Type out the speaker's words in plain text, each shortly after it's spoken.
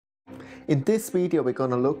In this video we're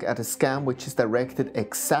gonna look at a scam which is directed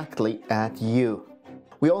exactly at you.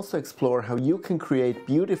 We also explore how you can create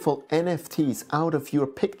beautiful NFTs out of your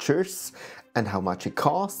pictures and how much it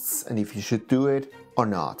costs and if you should do it or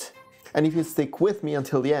not. And if you stick with me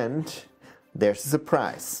until the end, there's a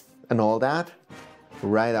surprise. And all that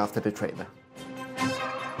right after the trailer.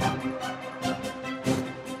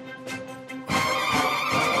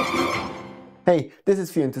 Hey, this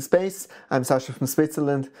is View into Space. I'm Sascha from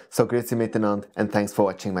Switzerland, so grüezi miteinander and thanks for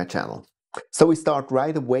watching my channel. So we start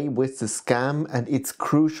right away with the scam, and it's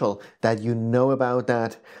crucial that you know about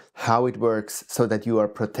that, how it works, so that you are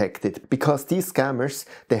protected. Because these scammers,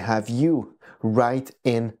 they have you right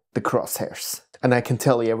in the crosshairs. And I can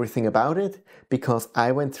tell you everything about it because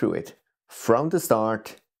I went through it from the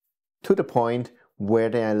start to the point where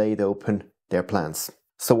they laid open their plans.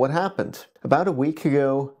 So what happened? About a week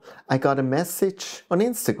ago, I got a message on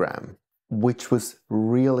Instagram, which was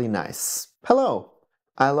really nice. Hello,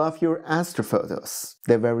 I love your astro photos.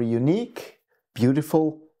 They're very unique,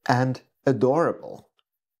 beautiful, and adorable.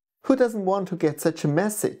 Who doesn't want to get such a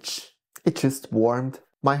message? It just warmed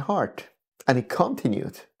my heart. And it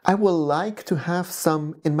continued. I would like to have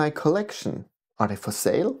some in my collection. Are they for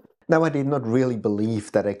sale? Now, I did not really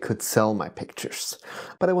believe that I could sell my pictures,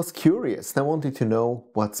 but I was curious and I wanted to know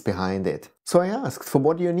what's behind it. So I asked, for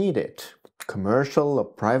what do you need it? Commercial or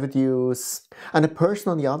private use? And the person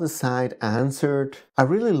on the other side answered, I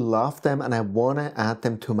really love them and I want to add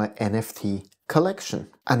them to my NFT collection.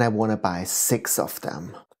 And I want to buy 6 of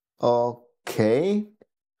them. Okay,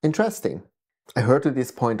 interesting. I heard to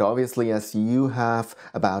this point obviously as you have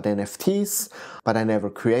about NFTs, but I never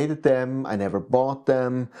created them, I never bought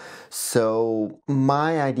them, so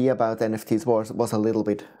my idea about NFTs was a little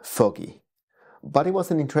bit foggy. But it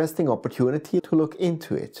was an interesting opportunity to look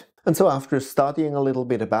into it. And so after studying a little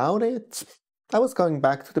bit about it, I was going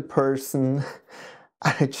back to the person.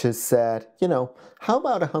 I just said, you know, how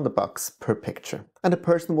about $100 per picture? And the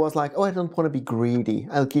person was like, oh, I don't want to be greedy,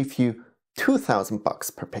 I'll give you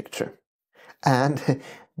 $2,000 per picture. And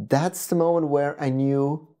that's the moment where I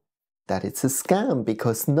knew that it's a scam,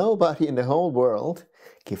 because nobody in the whole world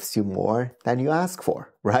gives you more than you ask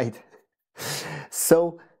for, right?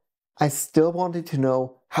 So I still wanted to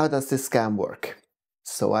know, how does this scam work?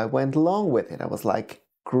 So I went along with it. I was like,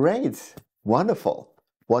 great, wonderful.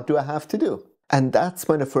 What do I have to do? And that's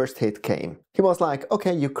when the first hit came. He was like,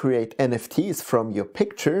 okay, you create NFTs from your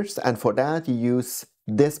pictures, and for that you use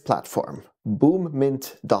this platform,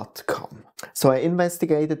 boommint.com. So I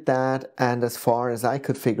investigated that, and as far as I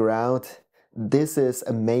could figure out, this is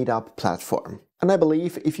a made-up platform. And I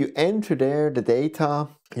believe if you enter there the data,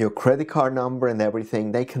 your credit card number and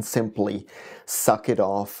everything, they can simply suck it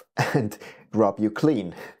off and rob you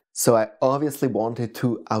clean. So I obviously wanted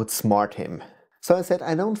to outsmart him. So I said,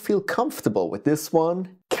 I don't feel comfortable with this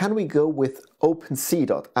one. Can we go with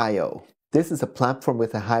OpenCDoio? This is a platform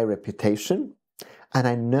with a high reputation. And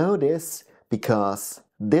I know this because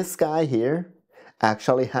this guy here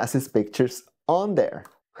actually has his pictures on there.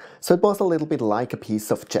 So it was a little bit like a piece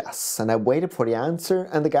of chess. And I waited for the answer,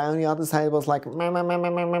 and the guy on the other side was like, meh, meh, meh, meh,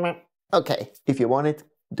 meh, meh. Okay, if you want it,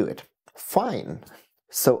 do it. Fine.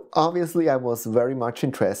 So obviously I was very much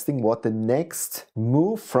interested in what the next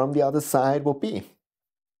move from the other side would be.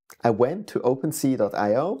 I went to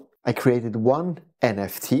OpenCDoio. I created one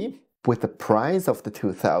NFT with the price of the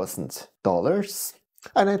 $2,000.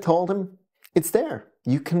 And I told him, it's there,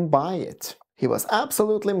 you can buy it. He was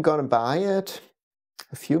absolutely, I'm gonna buy it.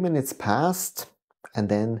 A few minutes passed, and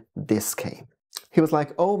then this came. He was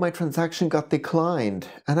like, oh, my transaction got declined,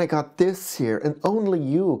 and I got this here, and only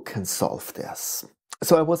you can solve this.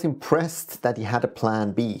 So I was impressed that he had a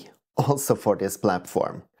plan B, also for this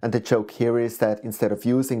platform. And the joke here is that instead of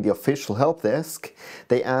using the official help desk,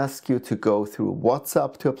 they ask you to go through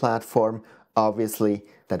WhatsApp to a platform. Obviously,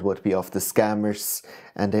 that would be of the scammers,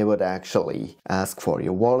 and they would actually ask for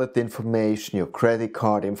your wallet information, your credit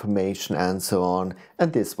card information, and so on.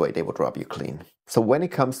 And this way they would rob you clean. So when it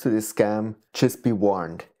comes to this scam, just be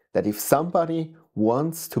warned that if somebody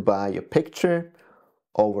wants to buy your picture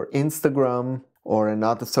over Instagram or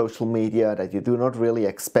another social media that you do not really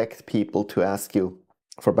expect people to ask you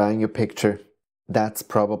for buying your picture, that's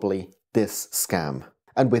probably this scam.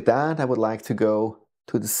 And with that, I would like to go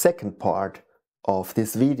to the second part of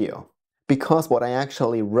this video, because what I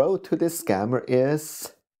actually wrote to this scammer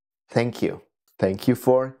is thank you. Thank you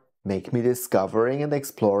for making me discovering and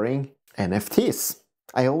exploring NFTs.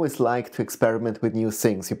 I always like to experiment with new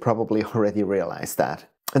things. You probably already realized that.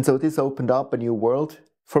 And so this opened up a new world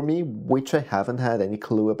for me, which I haven't had any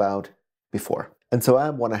clue about before. And so I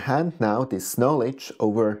want to hand now this knowledge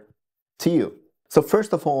over to you. So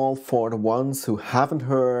first of all, for the ones who haven't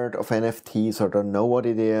heard of NFTs or don't know what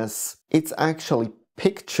it is, it's actually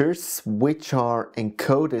pictures which are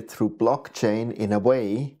encoded through blockchain in a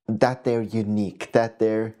way that they're unique, that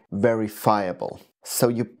they're verifiable. So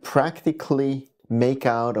you practically make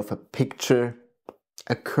out of a picture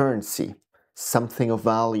a currency, something of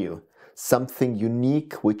value, something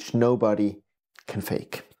unique which nobody can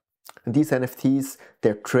fake. And these NFTs,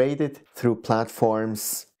 they're traded through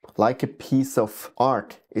platforms like a piece of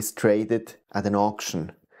art is traded at an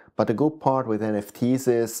auction. But the good part with NFTs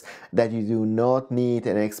is that you do not need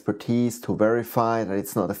an expertise to verify that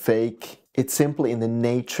it's not a fake. It's simply in the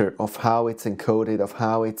nature of how it's encoded, of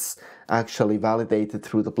how it's actually validated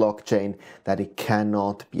through the blockchain, that it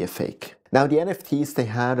cannot be a fake. Now the NFTs, they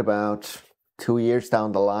had about 2 years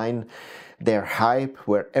down the line their hype,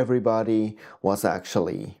 where everybody was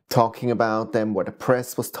actually talking about them, where the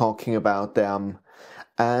press was talking about them.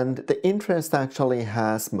 And the interest actually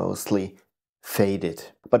has mostly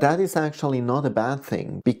faded. But that is actually not a bad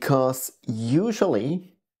thing, because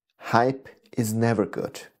usually hype is never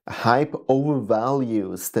good. Hype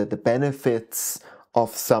overvalues the benefits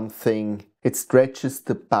of something. It stretches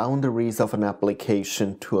the boundaries of an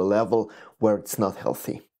application to a level where it's not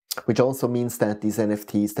healthy. Which also means that these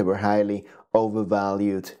NFTs, they were highly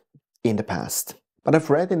overvalued in the past. But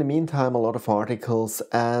I've read in the meantime a lot of articles,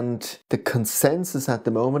 and the consensus at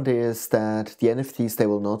the moment is that the NFTs, they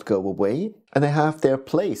will not go away, and they have their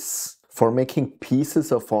place for making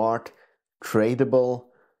pieces of art tradable,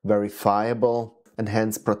 verifiable, and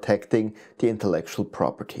hence protecting the intellectual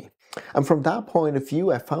property. And from that point of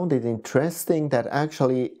view, I found it interesting that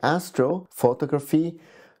actually astrophotography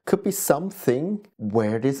could be something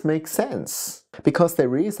where this makes sense, because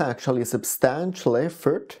there is actually a substantial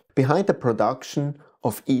effort behind the production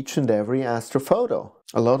of each and every astrophoto.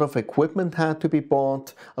 A lot of equipment had to be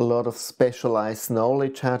bought, a lot of specialized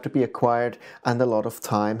knowledge had to be acquired, and a lot of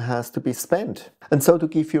time has to be spent. And so to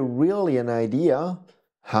give you really an idea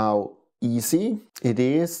how easy it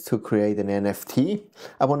is to create an NFT,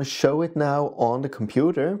 I want to show it now on the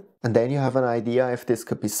computer, and then you have an idea if this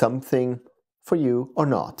could be something for you or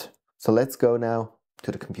not. So let's go now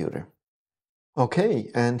to the computer.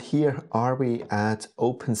 Okay, and here are we at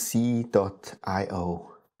OpenCDoio.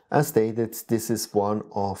 As stated, this is one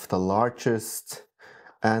of the largest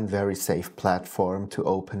and very safe platform to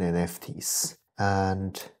open NFTs.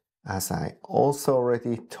 And as I also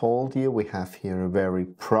already told you, we have here a very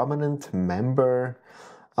prominent member,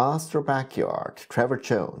 Astro Backyard, Trevor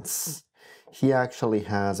Jones. He actually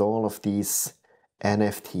has all of these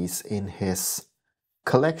NFTs in his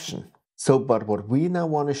collection. So, but what we now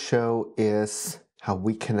want to show is how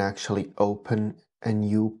we can actually open a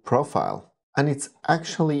new profile. And it's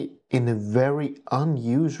actually in a very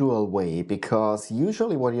unusual way, because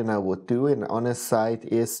usually what you now would do on a site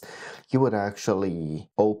is you would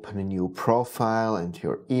actually open a new profile and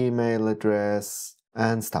your email address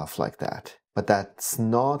and stuff like that. But that's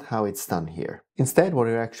not how it's done here. Instead, what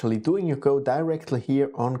you're actually doing, you go directly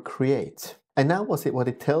here on Create. And now what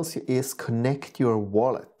it tells you is connect your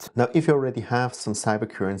wallet. Now, if you already have some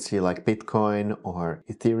cybercurrency like Bitcoin or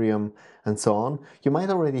Ethereum and so on, you might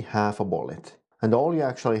already have a wallet. And all you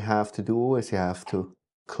actually have to do is you have to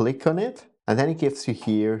click on it, and then it gives you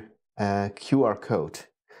here a QR code.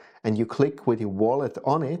 And you click with your wallet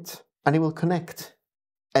on it, and it will connect.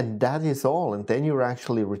 And that is all. And then you're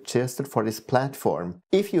actually registered for this platform.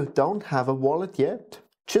 If you don't have a wallet yet,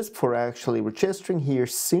 just for actually registering here,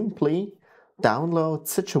 simply download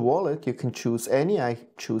such a wallet. You can choose any. I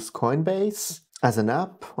choose Coinbase as an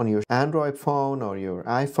app on your Android phone or your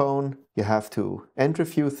iPhone. You have to enter a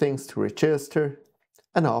few things to register,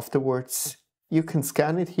 and afterwards you can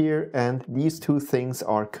scan it here, and these two things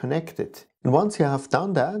are connected. And once you have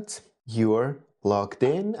done that, you're logged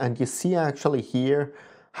in, and you see actually here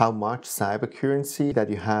how much cybercurrency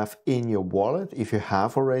that you have in your wallet, if you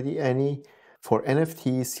have already any. For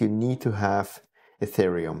NFTs, you need to have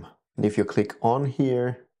Ethereum. And if you click on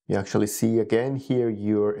here, you actually see again here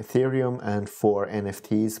your Ethereum, and for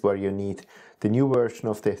NFTs where you need the new version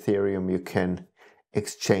of the Ethereum, you can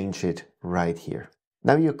exchange it right here.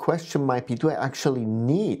 Now your question might be, do I actually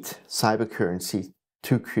need cybercurrency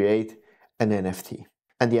to create an NFT?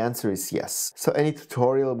 And the answer is yes. So any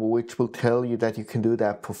tutorial which will tell you that you can do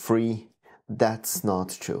that for free, that's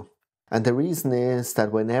not true. And the reason is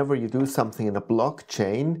that whenever you do something in a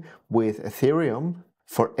blockchain with Ethereum,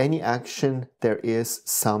 for any action, there is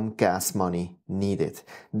some gas money needed.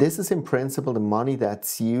 This is in principle the money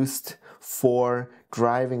that's used for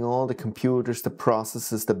driving all the computers, the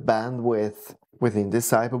processes, the bandwidth within the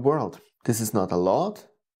cyber world. This is not a lot,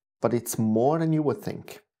 but it's more than you would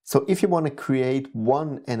think. So if you want to create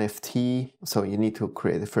one NFT, so you need to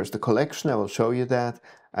create first a collection, I will show you that,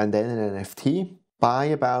 and then an NFT. Buy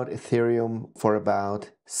about Ethereum for about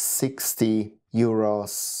 60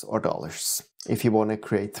 euros or dollars. If you want to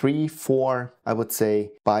create 3, 4, I would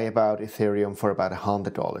say buy about Ethereum for about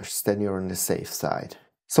 $100. Then you're on the safe side.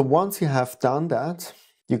 So once you have done that,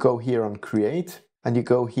 you go here on Create and you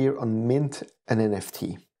go here on Mint an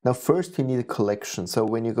NFT. Now first you need a collection. So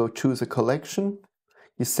when you go choose a collection,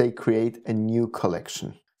 you say create a new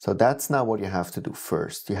collection. So that's now what you have to do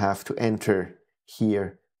first. You have to enter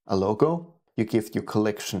here a logo. You give your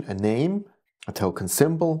collection a name, a token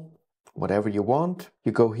symbol, whatever you want.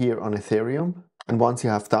 You go here on Ethereum. And once you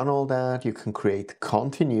have done all that, you can create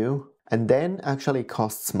continue. And then actually it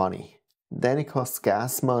costs money. Then it costs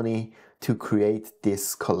gas money to create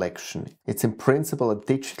this collection. It's in principle a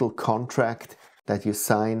digital contract that you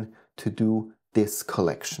sign to do this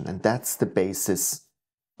collection. And that's the basis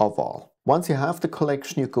of all. Once you have the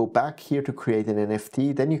collection, you go back here to create an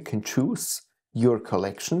NFT. Then you can choose your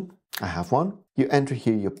collection. I have one. You enter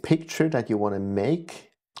here your picture that you want to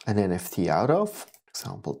make an NFT out of. For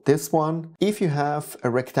example, this one. If you have a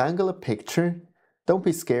rectangular picture, don't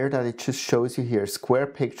be scared that it just shows you here a square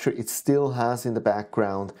picture. It still has in the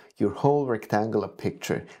background your whole rectangular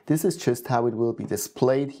picture. This is just how it will be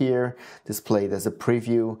displayed here, displayed as a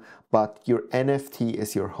preview, but your NFT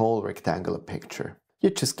is your whole rectangular picture.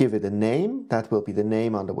 You just give it a name. That will be the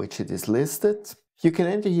name under which it is listed. You can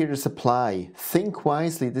enter here the supply. Think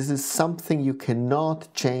wisely, this is something you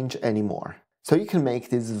cannot change anymore. So you can make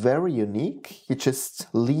this very unique. You just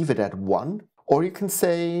leave it at 1. Or you can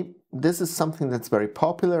say, this is something that's very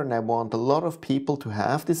popular and I want a lot of people to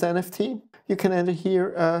have this NFT. You can enter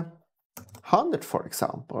here 100, for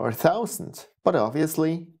example, or 1,000. But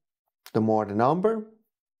obviously, the more the number,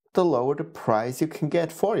 the lower the price you can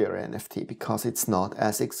get for your NFT because it's not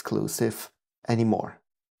as exclusive anymore.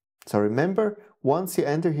 So remember, once you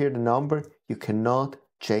enter here the number, you cannot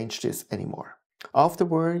change this anymore.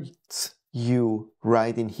 Afterwards, you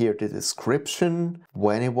write in here the description,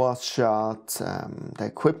 when it was shot, the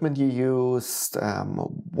equipment you used,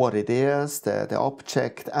 what it is, the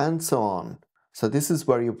object, and so on. So this is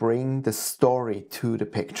where you bring the story to the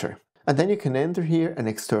picture. And then you can enter here an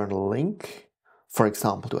external link, for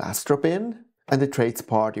example to Astrobin, and the trades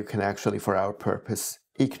part you can actually, for our purpose,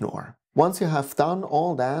 ignore. Once you have done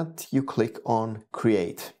all that, you click on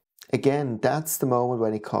Create. Again, that's the moment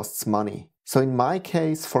when it costs money. So in my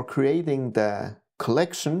case, for creating the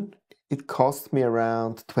collection, it cost me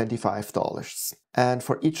around $25. And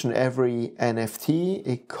for each and every NFT,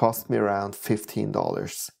 it cost me around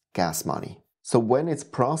 $15 gas money. So when it's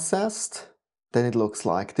processed, then it looks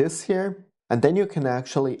like this here. And then you can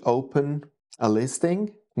actually open a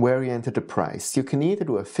listing where you enter the price. You can either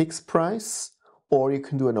do a fixed price or you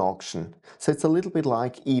can do an auction. So it's a little bit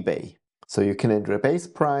like eBay. So you can enter a base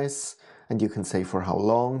price and you can say for how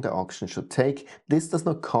long the auction should take. This does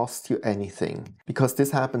not cost you anything because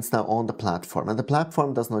this happens now on the platform and the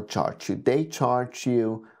platform does not charge you. They charge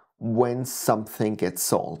you when something gets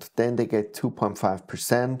sold. Then they get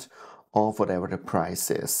 2.5% of whatever the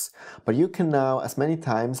price is. But you can now, as many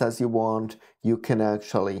times as you want, you can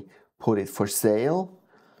actually put it for sale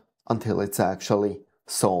until it's actually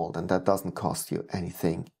sold, and that doesn't cost you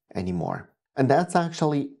anything anymore. And that's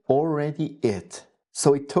actually already it.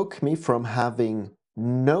 So it took me from having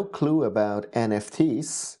no clue about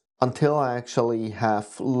NFTs until I actually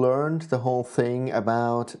have learned the whole thing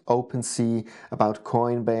about OpenSea, about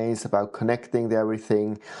Coinbase, about connecting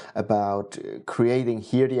everything, about creating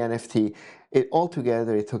here the NFT.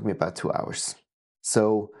 Altogether, it took me about 2 hours.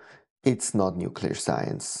 So it's not nuclear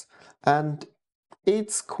science. And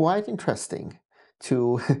it's quite interesting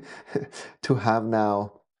to have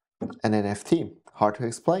now an NFT. Hard to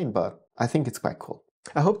explain, but I think it's quite cool.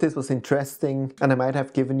 I hope this was interesting and I might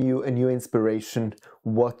have given you a new inspiration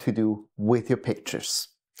what to do with your pictures.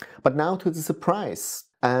 But now to the surprise.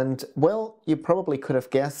 And well, you probably could have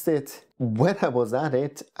guessed it. When I was at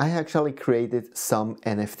it, I actually created some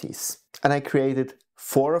NFTs. And I created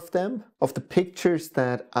 4 of them, of the pictures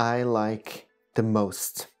that I like the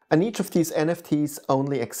most. And each of these NFTs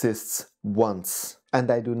only exists once. And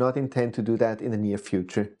I do not intend to do that in the near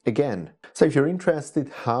future again. So if you're interested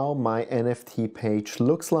how my NFT page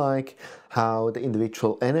looks like, how the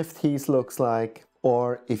individual NFTs looks like,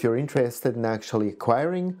 or if you're interested in actually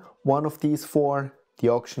acquiring one of these 4, the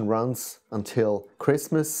auction runs until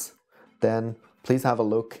Christmas, then please have a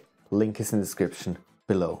look. Link is in the description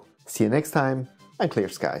below. See you next time and clear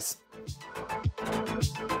skies.